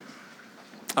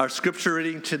Our scripture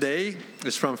reading today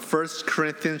is from 1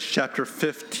 Corinthians chapter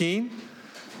 15,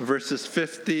 verses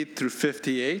 50 through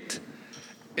 58.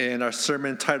 And our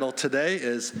sermon title today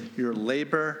is Your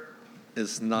Labor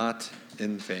is Not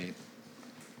in Vain.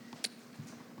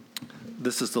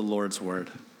 This is the Lord's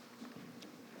word.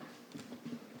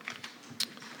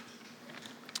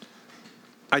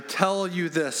 I tell you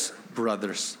this,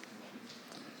 brothers,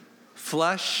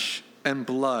 flesh and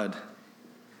blood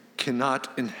cannot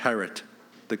inherit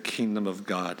the kingdom of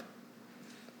God,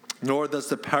 nor does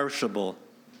the perishable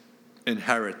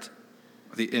inherit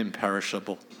the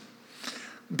imperishable.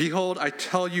 Behold, I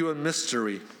tell you a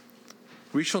mystery.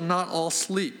 We shall not all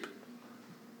sleep,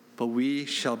 but we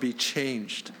shall be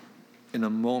changed in a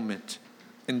moment,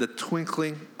 in the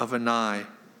twinkling of an eye,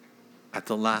 at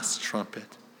the last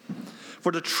trumpet.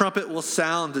 For the trumpet will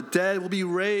sound, the dead will be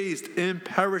raised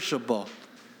imperishable,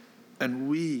 and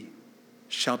we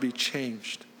shall be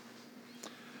changed.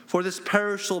 For this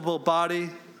perishable body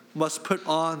must put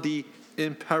on the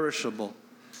imperishable,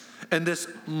 and this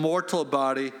mortal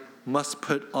body must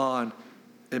put on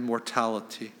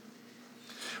immortality.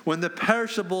 When the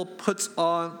perishable puts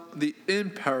on the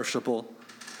imperishable,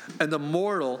 and the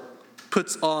mortal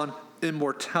puts on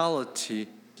immortality,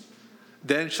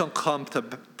 then shall come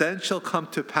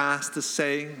to pass the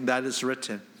saying that is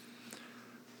written,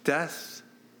 death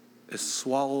is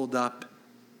swallowed up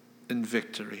in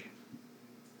victory.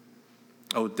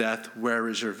 O death, where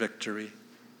is your victory?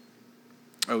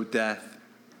 O death,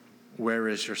 where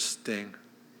is your sting?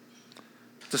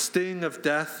 The sting of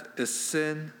death is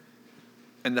sin,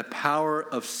 and the power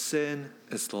of sin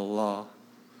is the law.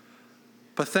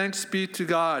 But thanks be to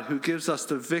God who gives us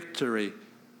the victory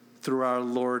through our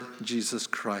Lord Jesus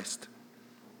Christ.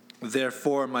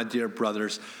 Therefore, my dear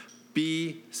brothers,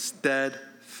 be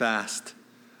steadfast,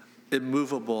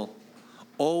 immovable,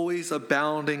 always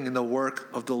abounding in the work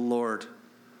of the Lord,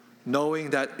 knowing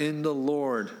that in the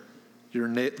Lord your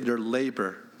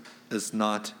labor is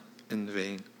not in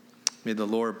vain. May the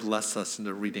Lord bless us in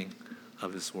the reading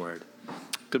of his word.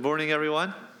 Good morning,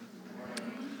 everyone.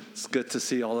 It's good to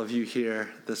see all of you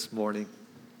here this morning.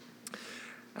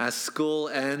 As school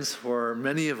ends for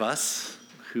many of us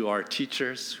who are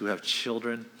teachers, who have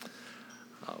children,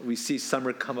 we see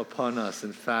summer come upon us.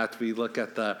 In fact, we look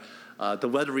at the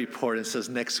weather report and it says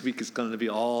next week is going to be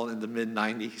all in the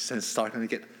mid-90s and it's starting to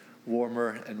get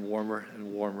warmer and warmer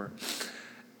and warmer.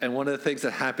 And one of the things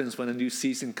that happens when a new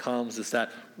season comes is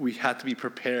that we have to be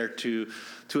prepared to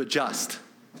adjust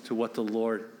to what the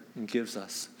Lord gives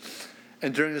us.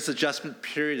 And during this adjustment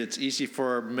period, it's easy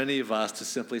for many of us to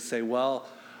simply say, well,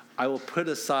 I will put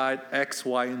aside X,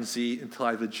 Y, and Z until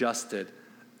I've adjusted,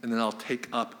 and then I'll take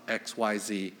up X, Y,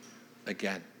 Z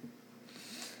again.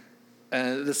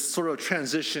 And this sort of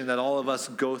transition that all of us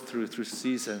go through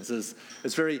seasons is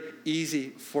very easy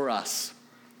for us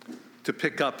to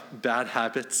pick up bad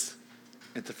habits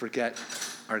and to forget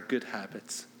our good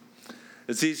habits.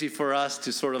 It's easy for us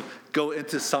to sort of go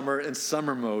into summer in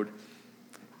summer mode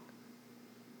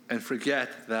and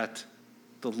forget that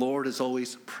the Lord is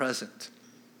always present.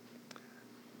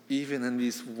 Even in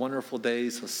these wonderful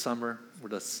days of summer where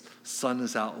the sun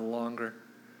is out longer,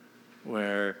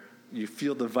 where you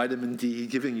feel the vitamin D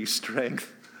giving you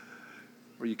strength,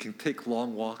 where you can take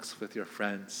long walks with your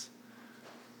friends,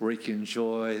 where you can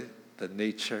enjoy the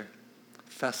nature,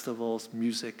 festivals,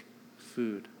 music,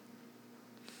 food.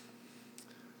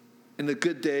 In the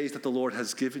good days that the Lord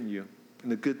has given you, in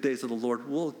the good days that the Lord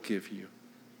will give you,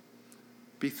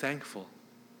 be thankful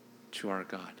to our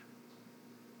God.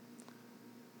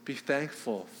 Be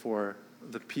thankful for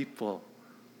the people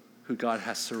who God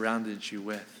has surrounded you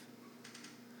with.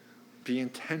 Be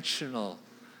intentional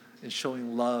in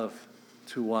showing love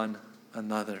to one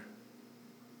another.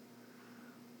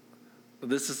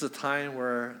 This is a time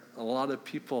where a lot of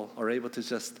people are able to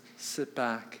just sit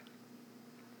back,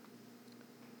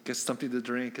 get something to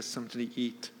drink, get something to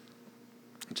eat,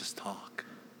 and just talk.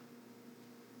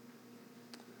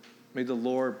 May the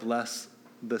Lord bless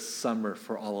this summer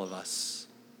for all of us.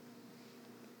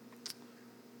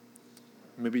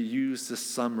 May we use this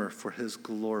summer for his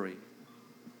glory.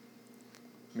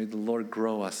 May the Lord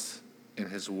grow us in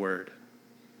his word.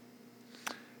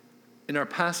 In our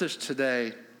passage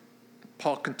today,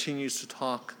 Paul continues to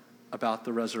talk about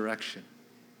the resurrection.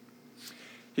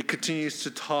 He continues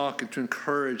to talk and to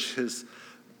encourage his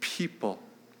people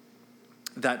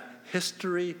that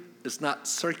history is not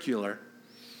circular,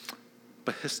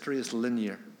 but history is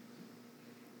linear.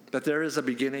 That there is a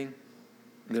beginning,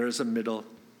 there is a middle,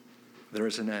 there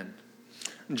is an end.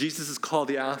 Jesus is called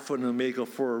the Alpha and Omega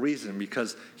for a reason,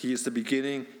 because he is the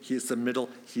beginning, he is the middle,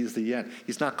 he is the end.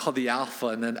 He's not called the Alpha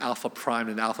and then Alpha Prime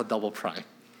and Alpha Double Prime.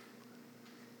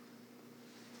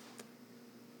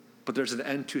 But there's an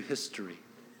end to history,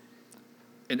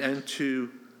 an end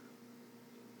to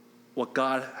what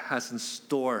God has in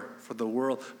store for the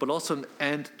world, but also an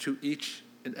end to each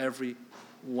and every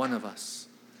one of us.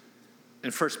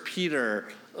 In 1 Peter,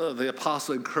 the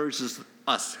apostle encourages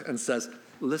us and says,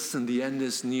 listen, the end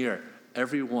is near.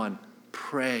 Everyone,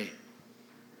 pray.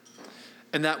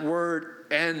 And that word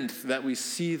end that we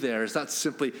see there is not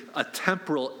simply a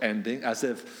temporal ending, as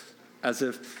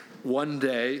if one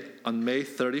day on May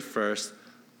 31st,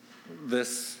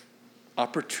 this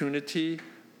opportunity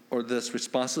or this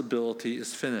responsibility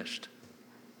is finished.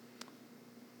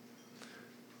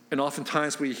 And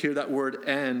oftentimes when you hear that word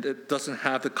end, it doesn't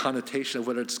have the connotation of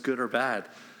whether it's good or bad.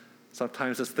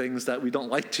 Sometimes it's things that we don't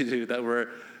like to do that we're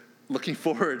looking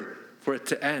forward for it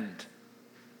to end.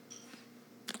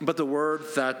 But the word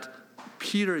that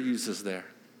Peter uses there,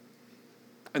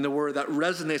 and the word that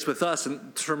resonates with us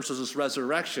in terms of this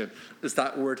resurrection, is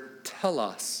that word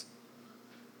telos,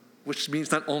 which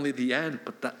means not only the end,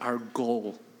 but that our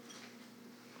goal,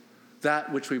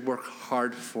 that which we work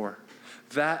hard for,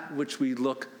 that which we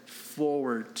look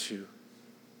forward to,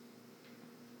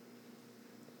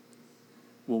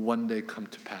 will one day come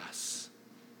to pass.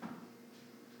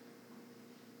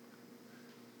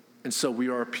 And so we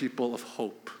are a people of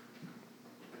hope.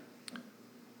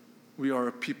 We are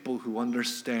a people who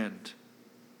understand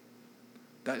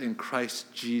that in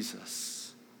Christ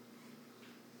Jesus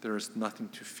there is nothing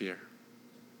to fear,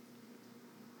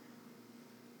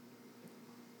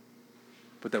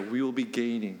 but that we will be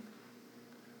gaining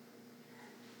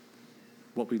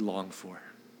what we long for,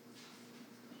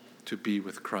 to be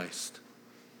with Christ.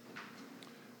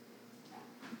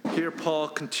 Here Paul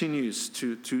continues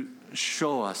to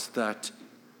show us that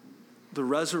the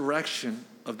resurrection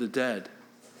of the dead,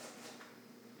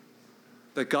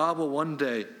 that God will one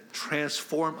day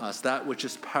transform us, that which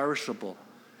is perishable,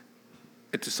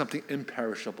 into something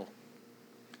imperishable,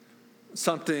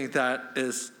 something that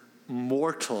is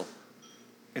mortal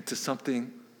into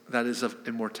something that is of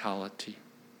immortality.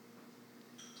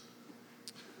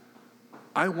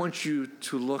 I want you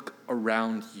to look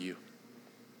around you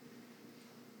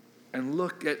and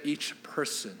look at each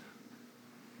person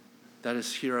that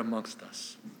is here amongst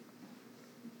us.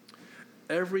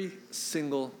 Every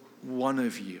single one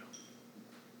of you,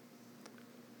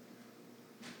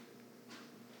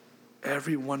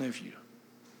 every one of you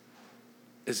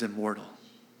is immortal.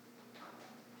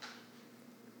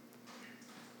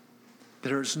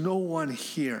 There is no one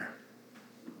here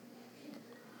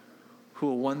who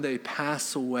will one day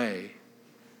pass away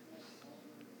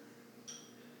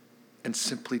and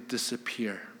simply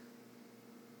disappear.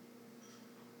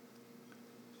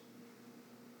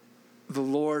 The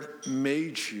Lord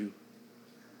made you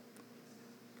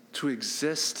to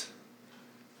exist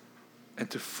and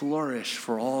to flourish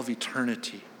for all of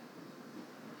eternity.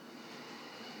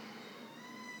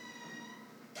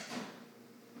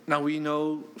 Now we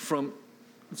know from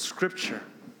Scripture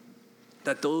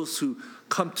that those who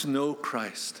come to know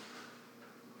Christ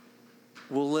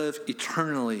will live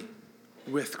eternally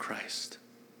with Christ.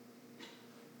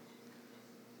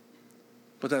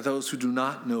 But that those who do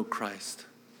not know Christ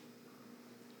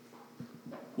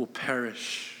will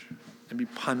perish and be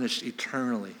punished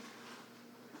eternally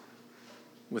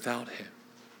without him.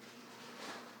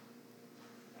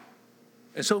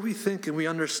 And so we think and we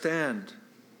understand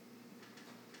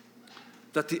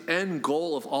that the end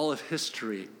goal of all of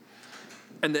history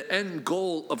and the end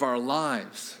goal of our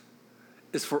lives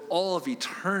is for all of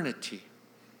eternity.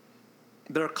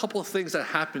 There are a couple of things that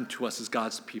happen to us as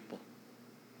God's people.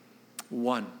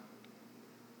 One,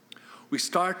 we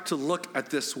start to look at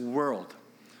this world,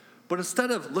 but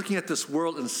instead of looking at this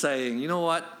world and saying, you know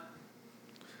what,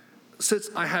 since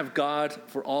I have God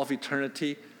for all of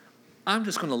eternity, I'm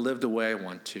just going to live the way I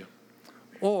want to.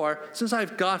 Or, since I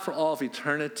have God for all of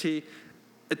eternity,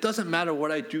 it doesn't matter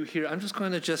what I do here, I'm just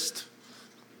going to just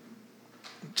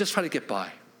try to get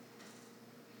by.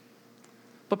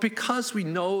 But because we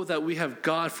know that we have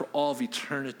God for all of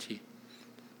eternity,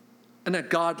 and that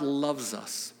God loves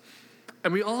us,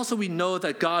 and we know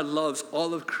that God loves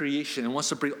all of creation and wants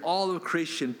to bring all of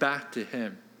creation back to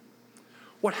him,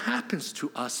 what happens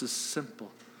to us is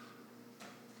simple.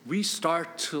 We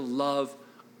start to love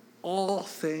all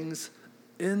things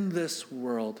in this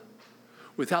world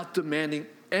without demanding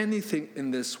anything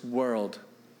in this world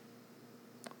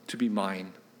to be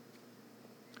mine.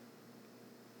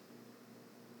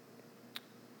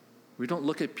 We don't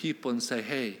look at people and say,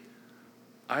 hey,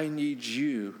 I need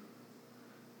you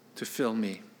to fill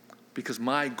me because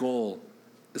my goal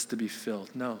is to be filled.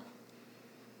 No.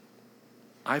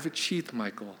 I've achieved my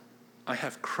goal. I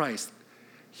have Christ.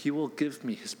 He will give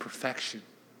me his perfection.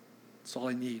 That's all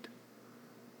I need.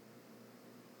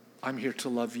 I'm here to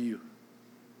love you,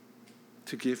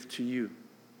 to give to you,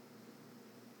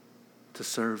 to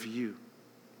serve you.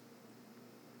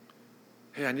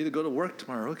 Hey, I need to go to work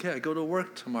tomorrow. Okay, I go to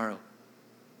work tomorrow.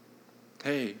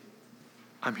 Hey,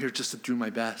 I'm here just to do my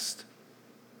best.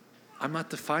 I'm not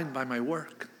defined by my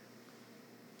work.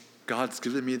 God's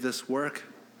given me this work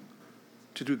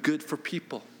to do good for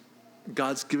people.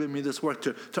 God's given me this work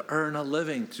to earn a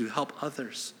living, to help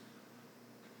others.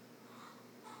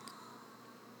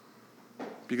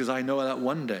 Because I know that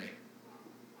one day,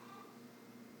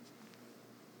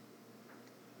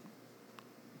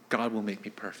 God will make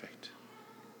me perfect.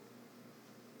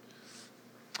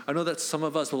 I know that some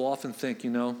of us will often think,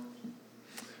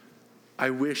 I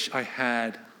wish I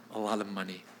had a lot of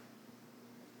money.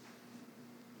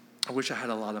 I wish I had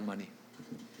a lot of money.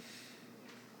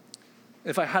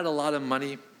 If I had a lot of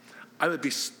money, I would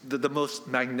be the most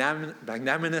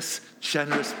magnanimous,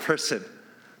 generous person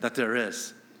that there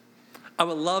is. I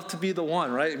would love to be the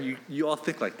one, right? You all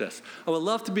think like this. I would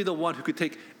love to be the one who could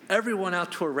take everyone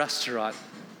out to a restaurant,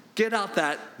 get out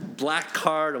that black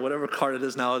card or whatever card it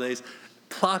is nowadays,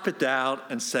 plop it down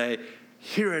and say,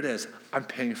 here it is. I'm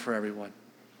paying for everyone.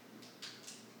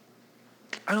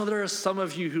 I know there are some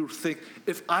of you who think,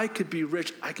 if I could be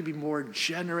rich, I could be more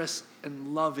generous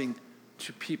and loving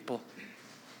to people.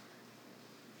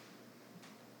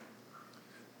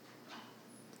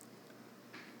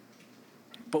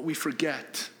 But we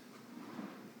forget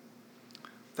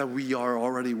that we are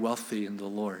already wealthy in the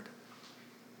Lord.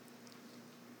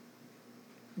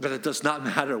 That it does not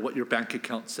matter what your bank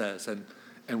account says.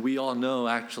 And we all know,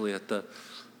 actually, that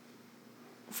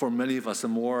for many of us, the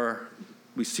more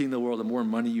we see in the world, the more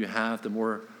money you have, the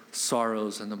more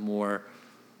sorrows and the more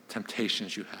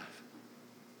temptations you have.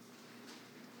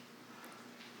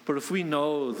 But if we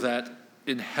know that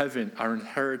in heaven our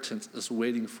inheritance is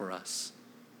waiting for us,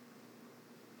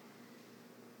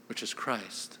 which is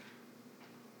Christ,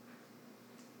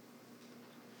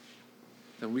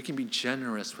 then we can be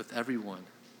generous with everyone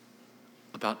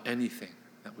about anything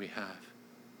that we have.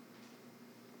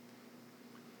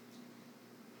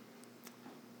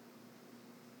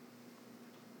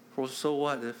 Well, so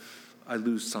what if I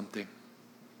lose something?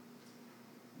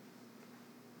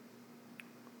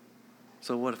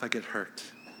 So what if I get hurt?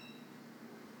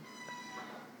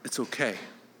 It's okay.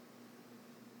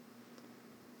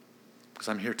 Because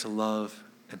I'm here to love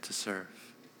and to serve.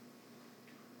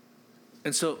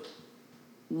 And so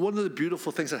one of the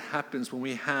beautiful things that happens when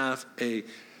we have a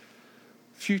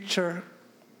future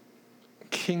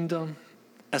kingdom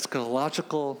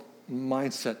eschatological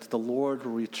mindset that the Lord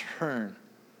will return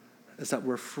is that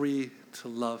we're free to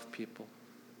love people.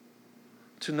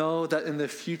 To know that in the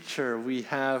future we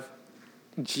have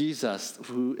Jesus,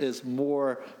 who is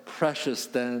more precious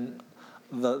than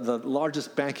the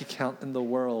largest bank account in the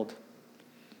world.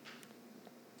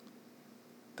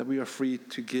 That we are free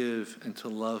to give and to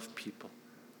love people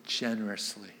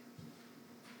generously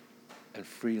and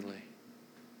freely.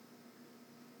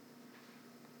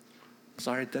 Because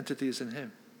our identity is in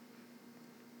him.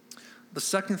 The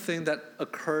second thing that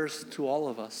occurs to all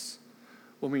of us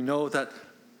when we know that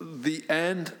the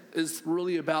end is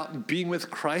really about being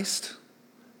with Christ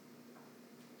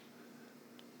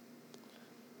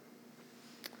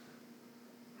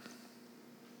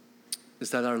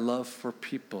is that our love for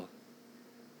people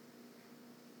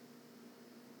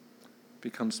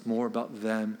becomes more about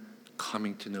them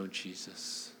coming to know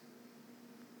Jesus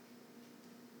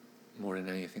more than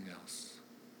anything else.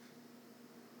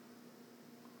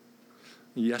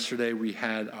 Yesterday we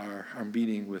had our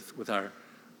meeting with our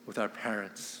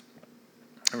parents,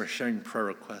 and we're sharing prayer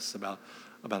requests about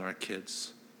our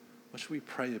kids. What should we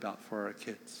pray about for our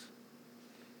kids?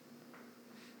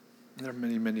 And there are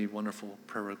many, many wonderful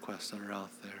prayer requests that are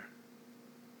out there.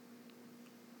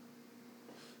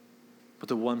 But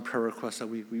the one prayer request that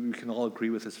we can all agree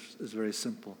with is very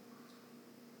simple.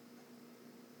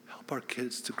 Help our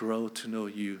kids to grow to know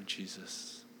you,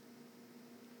 Jesus.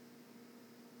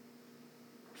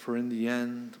 For in the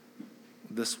end,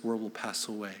 this world will pass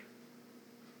away.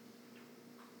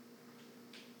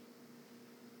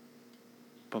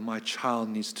 But my child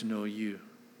needs to know you,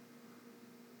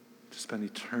 to spend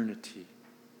eternity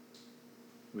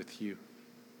with you.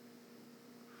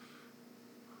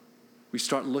 We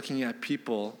start looking at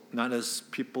people not as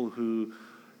people who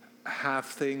have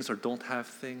things or don't have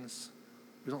things,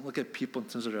 We don't look at people in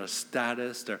terms of their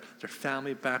status, their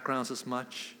family backgrounds as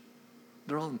much.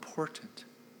 They're all important.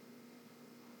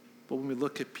 But when we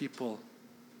look at people,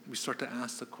 we start to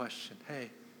ask the question, hey,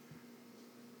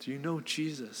 do you know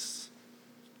Jesus?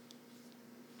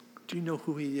 Do you know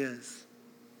who he is?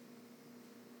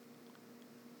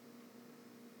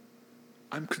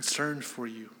 I'm concerned for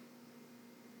you.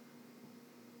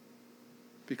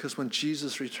 Because when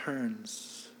Jesus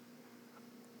returns,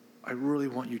 I really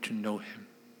want you to know him,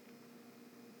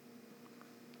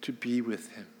 to be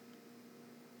with him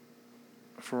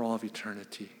for all of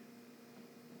eternity.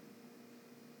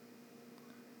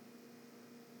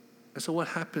 And so what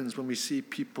happens when we see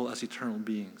people as eternal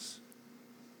beings?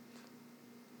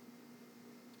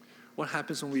 What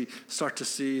happens when we start to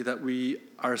see that we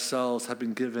ourselves have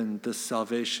been given this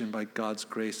salvation by God's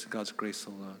grace and God's grace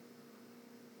alone?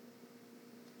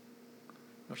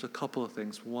 There's a couple of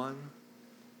things. One,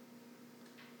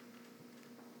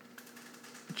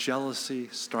 jealousy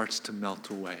starts to melt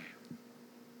away.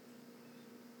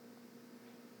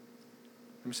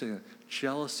 Let me say that.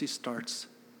 Jealousy starts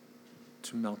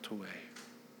to melt away.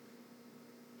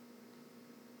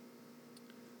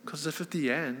 Because if at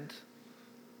the end,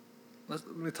 let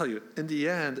me tell you, in the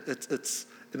end, it's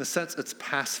in a sense, it's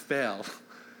pass-fail.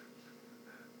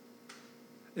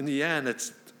 In the end,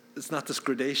 it's not this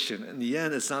gradation. In the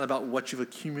end, it's not about what you've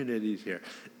accumulated here.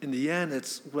 In the end,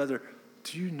 it's whether,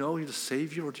 do you know the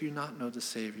Savior or do you not know the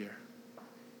Savior?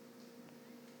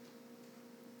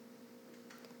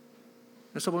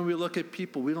 And so when we look at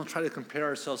people, we don't try to compare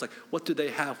ourselves like, what do they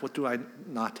have? What do I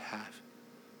not have?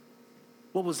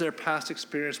 What was their past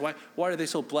experience? Why are they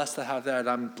so blessed to have that and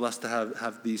I'm blessed to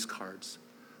have these cards?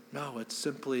 No, it's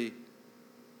simply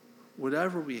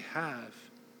whatever we have,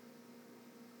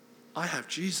 I have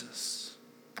Jesus.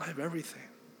 I have everything.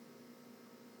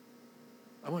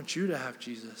 I want you to have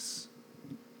Jesus.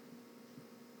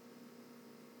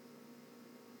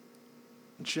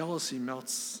 Jealousy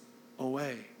melts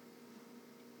away.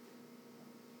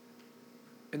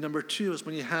 And number two is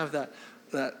when you have that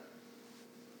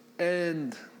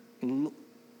end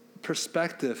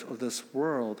perspective of this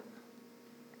world,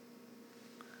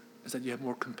 is that you have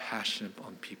more compassion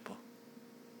on people.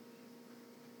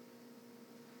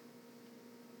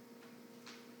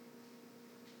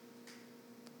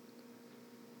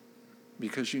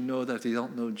 Because you know that if they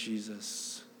don't know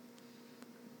Jesus,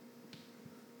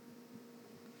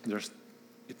 there's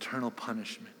eternal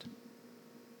punishment.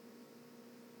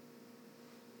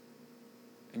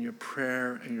 And your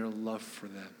prayer and your love for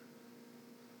them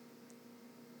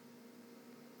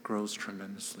grows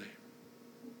tremendously.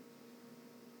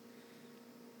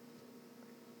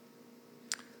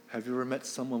 Have you ever met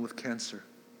someone with cancer?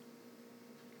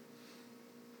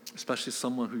 Especially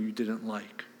someone who you didn't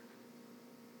like.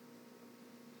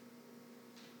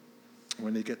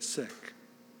 When they get sick.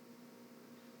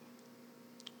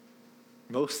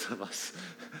 Most of us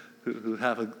who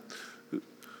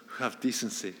have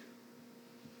decency,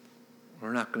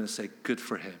 we're not going to say good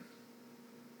for him.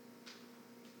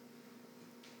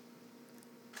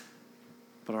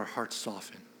 But our hearts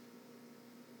soften.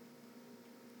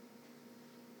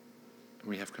 And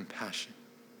we have compassion.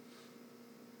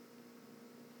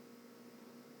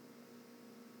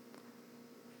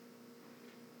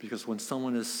 Because when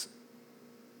someone is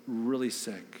really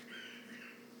sick,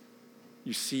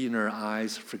 you see in their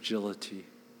eyes fragility.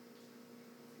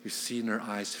 You see in their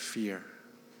eyes fear.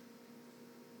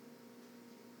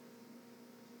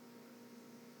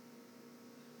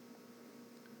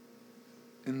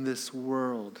 In this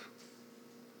world,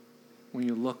 when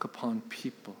you look upon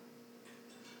people,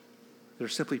 there are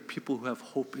simply people who have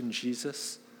hope in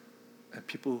Jesus and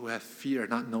people who have fear,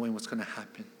 not knowing what's going to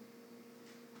happen.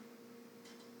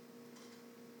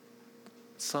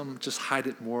 Some just hide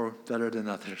it more better than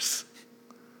others.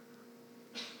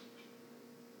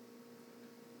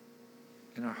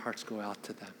 And our hearts go out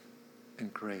to them in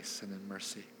grace and in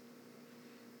mercy.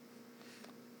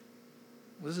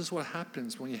 This is what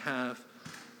happens when you have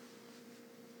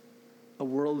a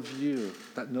worldview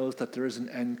that knows that there is an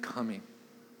end coming.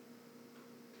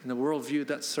 In a worldview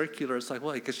that's circular, it's like,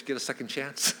 well, I guess you get a second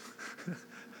chance.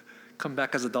 Come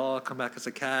back as a dog, come back as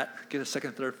a cat, get a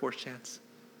second, third, fourth chance.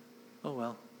 Oh,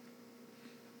 well.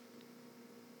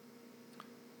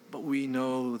 But we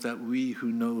know that we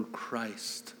who know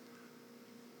Christ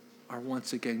are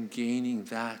once again gaining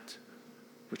that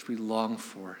which we long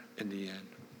for in the end.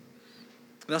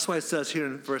 That's why it says here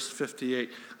in verse 58,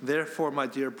 therefore, my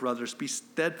dear brothers, be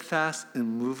steadfast,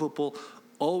 immovable,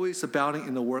 always abounding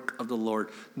in the work of the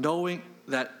Lord, knowing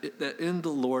that in the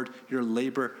Lord your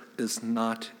labor is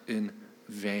not in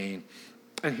vain.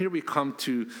 And here we come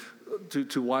to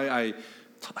to why I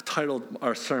titled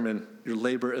our sermon, Your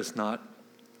Labor is Not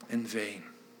in Vain.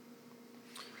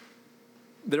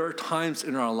 There are times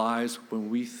in our lives when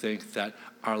we think that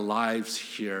our lives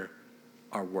here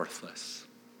are worthless.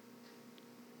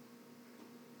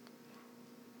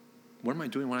 What am I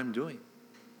doing what I'm doing?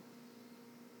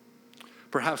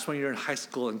 Perhaps when you're in high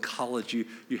school and college, you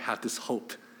have this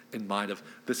hope in mind of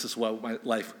this is what my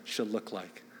life should look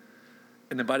like.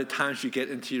 And then by the time you get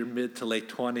into your mid to late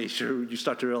 20s, you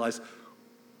start to realize,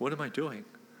 what am I doing?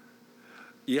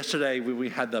 Yesterday, when we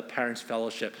had the Parents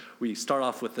Fellowship, we start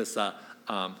off with this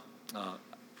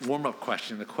warm-up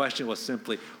question. The question was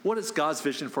simply, what is God's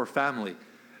vision for family?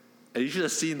 And you should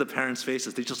have seen the parents'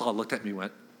 faces. They just all looked at me and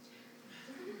went,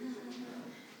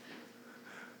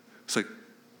 it's like,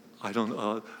 I don't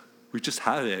know. We just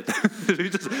have it.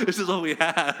 This is what we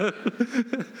have.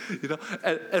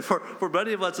 And for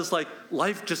many of us, it's like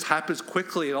life just happens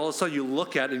quickly, and all of a sudden you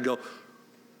look at it and go,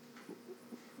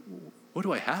 what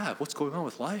do I have? What's going on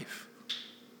with life?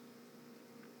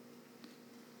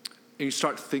 And you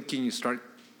start thinking, you start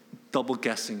double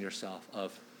guessing yourself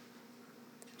of,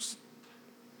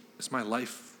 is my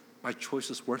life, my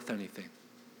choices worth anything?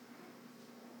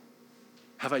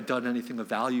 Have I done anything of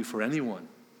value for anyone?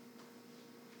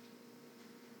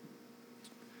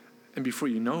 And before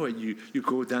you know it, you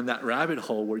go down that rabbit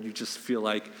hole where you just feel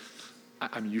like,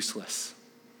 I'm useless.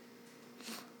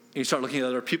 And you start looking at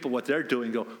other people, what they're doing,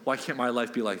 and go, why can't my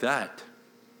life be like that?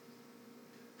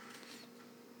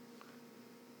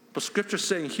 But Scripture's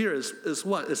saying here is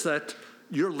what? Is that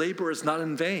your labor is not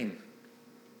in vain.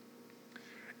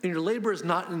 And your labor is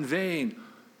not in vain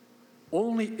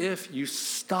only if you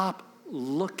stop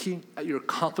looking at your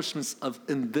accomplishments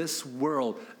in this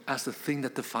world as the thing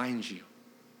that defines you.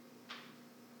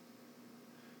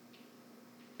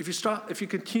 If you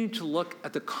continue to look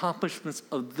at the accomplishments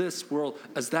of this world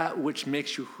as that which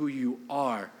makes you who you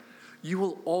are, you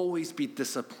will always be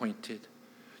disappointed.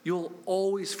 You'll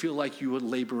always feel like you are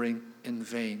laboring in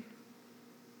vain.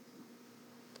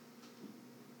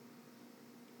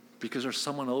 Because there's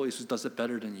someone always who does it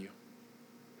better than you.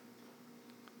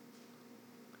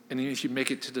 And then if you make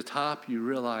it to the top, you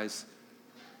realize,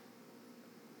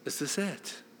 is this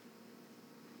it?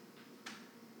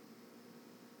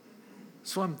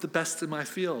 So I'm the best in my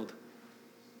field.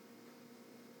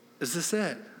 Is this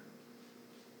it?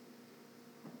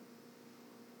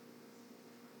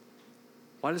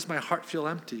 Why does my heart feel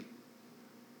empty?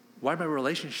 Why are my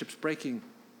relationships breaking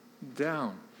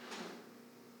down?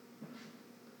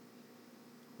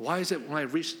 Why is it when I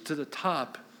reach to the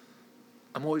top,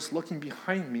 I'm always looking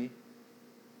behind me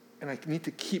and I need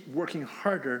to keep working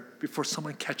harder before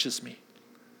someone catches me?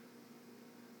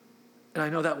 And I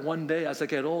know that one day as I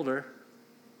get older,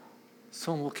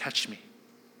 someone will catch me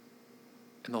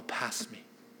and they'll pass me.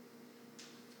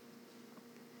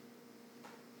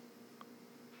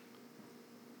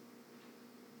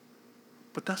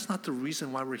 But that's not the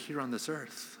reason why we're here on this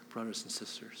earth, brothers and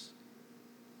sisters.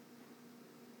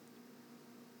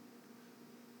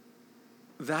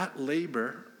 That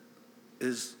labor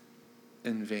is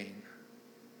in vain.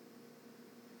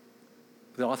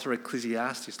 The author of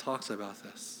Ecclesiastes talks about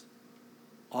this.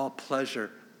 All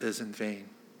pleasure is in vain.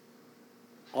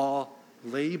 All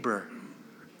labor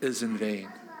is in vain.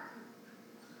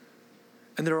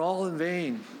 And they're all in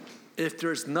vain if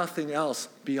there's nothing else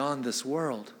beyond this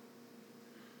world.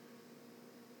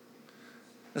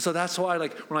 And so that's why,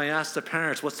 when I ask the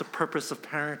parents, what's the purpose of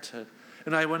parenthood?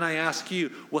 And when I ask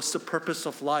you, what's the purpose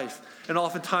of life? And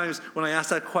oftentimes, when I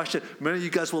ask that question, many of you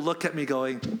guys will look at me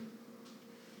going,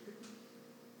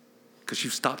 because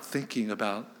you've stopped thinking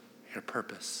about your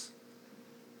purpose.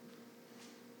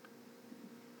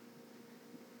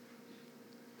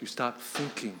 You stop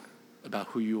thinking about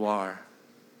who you are.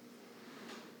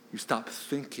 You stop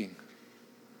thinking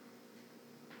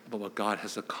about what God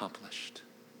has accomplished.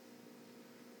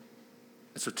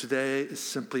 And so today is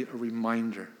simply a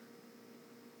reminder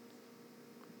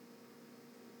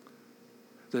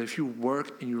that if you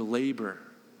work in your labor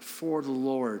for the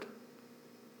Lord,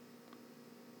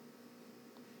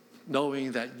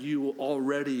 knowing that you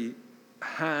already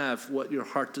have what your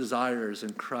heart desires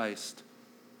in Christ,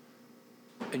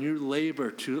 and you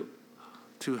labor to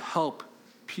help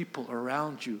people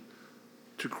around you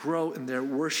to grow in their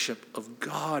worship of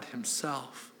God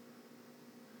Himself.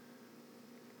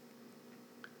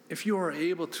 If you are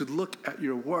able to look at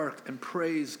your work and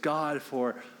praise God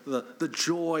for the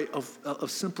joy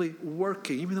of simply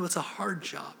working, even though it's a hard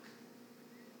job.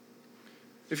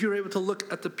 If you're able to look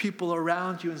at the people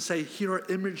around you and say, here are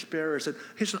image bearers, and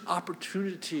here's an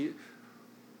opportunity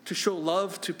to show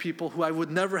love to people who I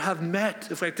would never have met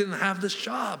if I didn't have this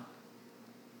job.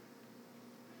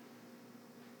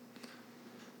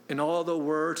 in all the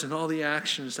words and all the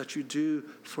actions that you do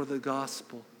for the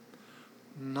gospel,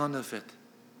 none of it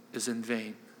is in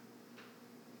vain.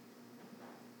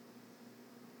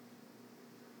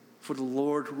 For the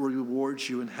Lord will reward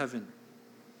you in heaven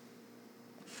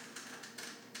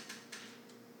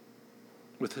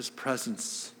with his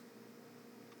presence.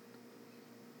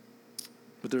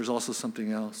 But there's also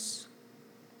something else.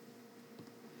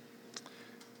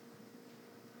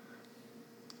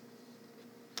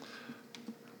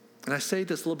 And I say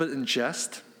this a little bit in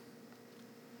jest,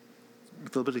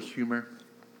 with a little bit of humor.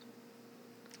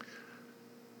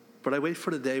 But I wait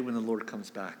for the day when the Lord comes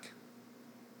back.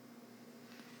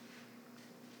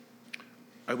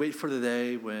 I wait for the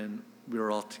day when we are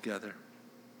all together.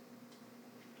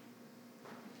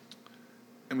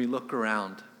 And we look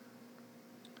around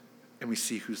and we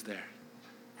see who's there.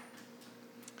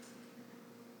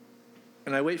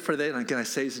 And I wait for the day, and again I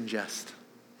say this in jest,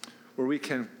 where we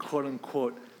can, quote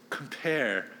unquote,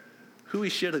 compare who we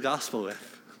share the gospel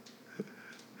with.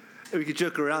 And we could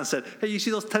joke around and say, hey, you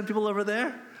see those 10 people over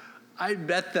there? I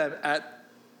met them at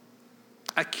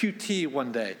QT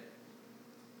one day.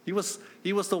 He was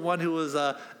the one who was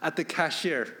at the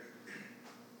cashier.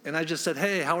 And I just said,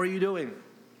 hey, how are you doing?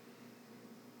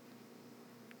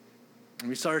 And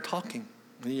we started talking.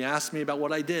 And he asked me about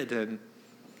what I did. And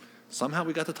somehow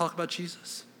we got to talk about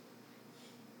Jesus.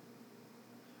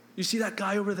 You see that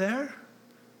guy over there?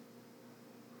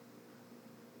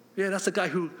 Yeah, that's the guy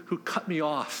who cut me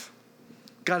off.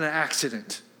 Got in an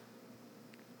accident.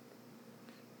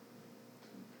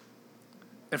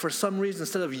 And for some reason,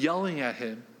 instead of yelling at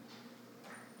him,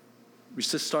 we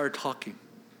just started talking.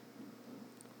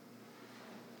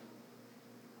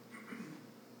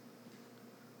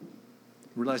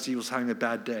 Realized he was having a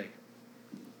bad day.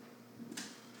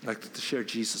 I'd like to share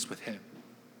Jesus with him.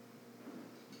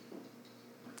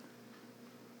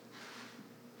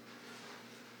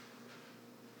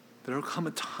 There will come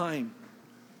a time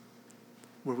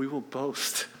where we will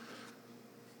boast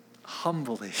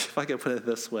humbly, if I can put it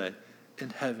this way,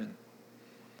 in heaven,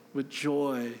 with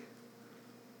joy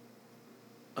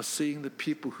of seeing the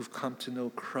people who've come to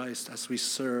know Christ as we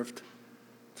served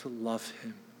to love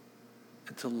him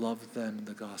and to love them in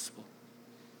the gospel.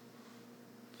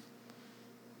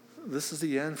 This is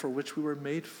the end for which we were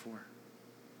made for.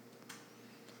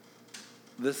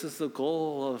 This is the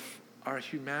goal of our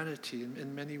humanity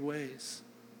in many ways.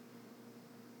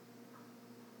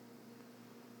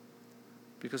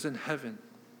 Because in heaven,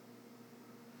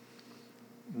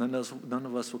 none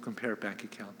of us will compare bank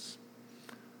accounts.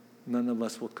 None of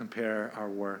us will compare our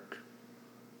work.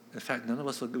 In fact, none of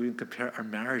us will even compare our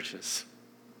marriages.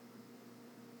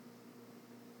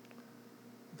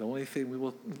 The only thing we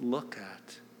will look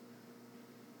at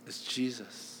is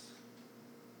Jesus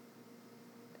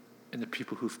and the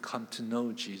people who've come to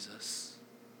know Jesus.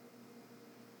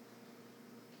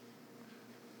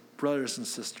 Brothers and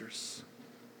sisters,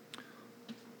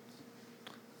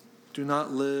 do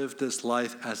not live this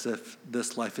life as if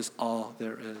this life is all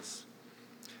there is.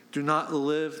 Do not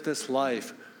live this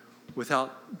life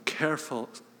without careful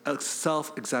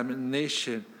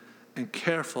self-examination and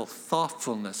careful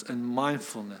thoughtfulness and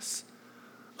mindfulness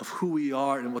of who we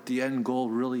are and what the end goal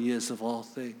really is of all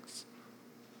things.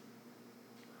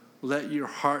 Let your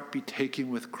heart be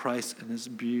taken with Christ and his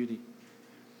beauty.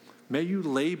 May you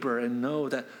labor and know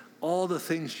that all the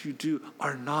things you do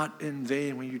are not in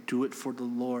vain when you do it for the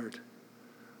Lord.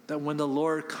 That when the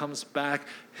Lord comes back,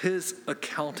 his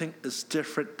accounting is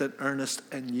different than Ernest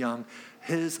and Young.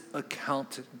 His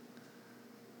accounting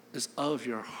is of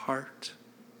your heart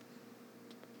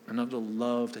and of the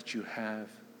love that you have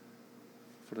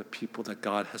for the people that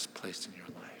God has placed in your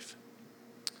life.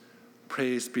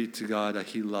 Praise be to God that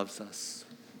he loves us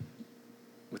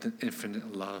with an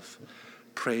infinite love.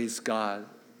 Praise God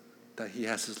that he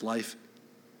has his life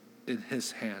in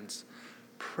his hands.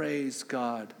 Praise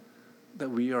God that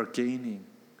we are gaining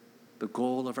the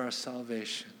goal of our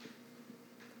salvation,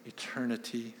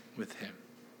 eternity with him.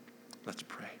 Let's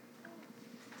pray.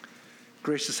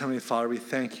 Gracious Heavenly Father, we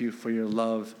thank you for your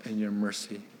love and your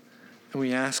mercy. And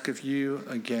we ask of you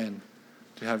again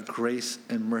to have grace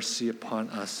and mercy upon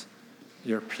us,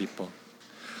 your people.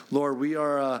 Lord, we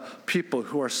are a people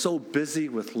who are so busy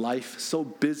with life, so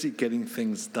busy getting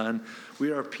things done.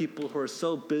 We are people who are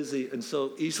so busy and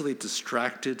so easily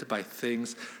distracted by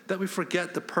things that we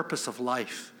forget the purpose of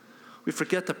life. We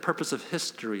forget the purpose of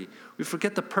history. We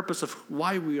forget the purpose of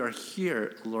why we are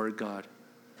here, Lord God.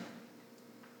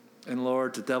 And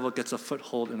Lord, the devil gets a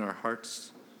foothold in our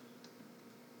hearts,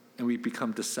 and we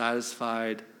become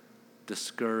dissatisfied,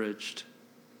 discouraged,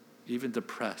 even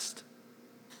depressed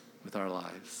with our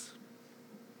lives.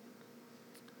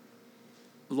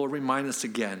 Lord, remind us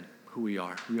again who we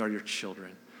are. We are your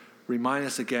children. Remind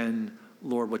us again,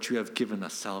 Lord, what you have given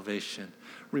us, salvation.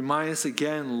 Remind us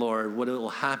again, Lord, what will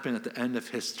happen at the end of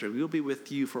history. We will be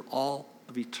with you for all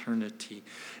of eternity.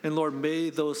 And Lord, may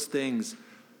those things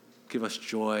give us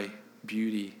joy,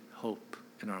 beauty, hope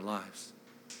in our lives.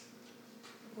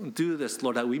 Do this,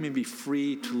 Lord, that we may be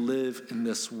free to live in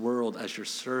this world as your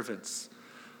servants.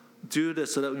 Do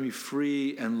this so that we may be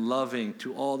free and loving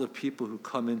to all the people who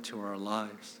come into our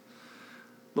lives.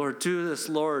 Lord, do this,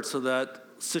 Lord, so that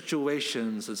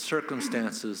situations and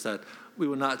circumstances that we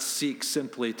would not seek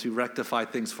simply to rectify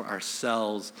things for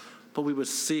ourselves, but we would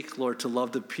seek, Lord, to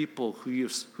love the people who you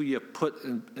have put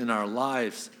in our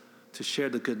lives to share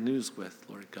the good news with,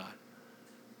 Lord God.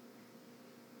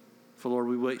 For, Lord,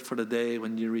 we wait for the day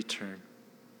when you return.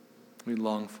 We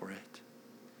long for it,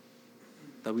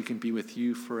 that we can be with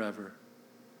you forever,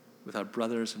 with our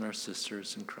brothers and our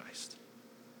sisters in Christ.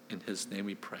 In his name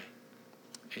we pray.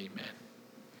 Amen.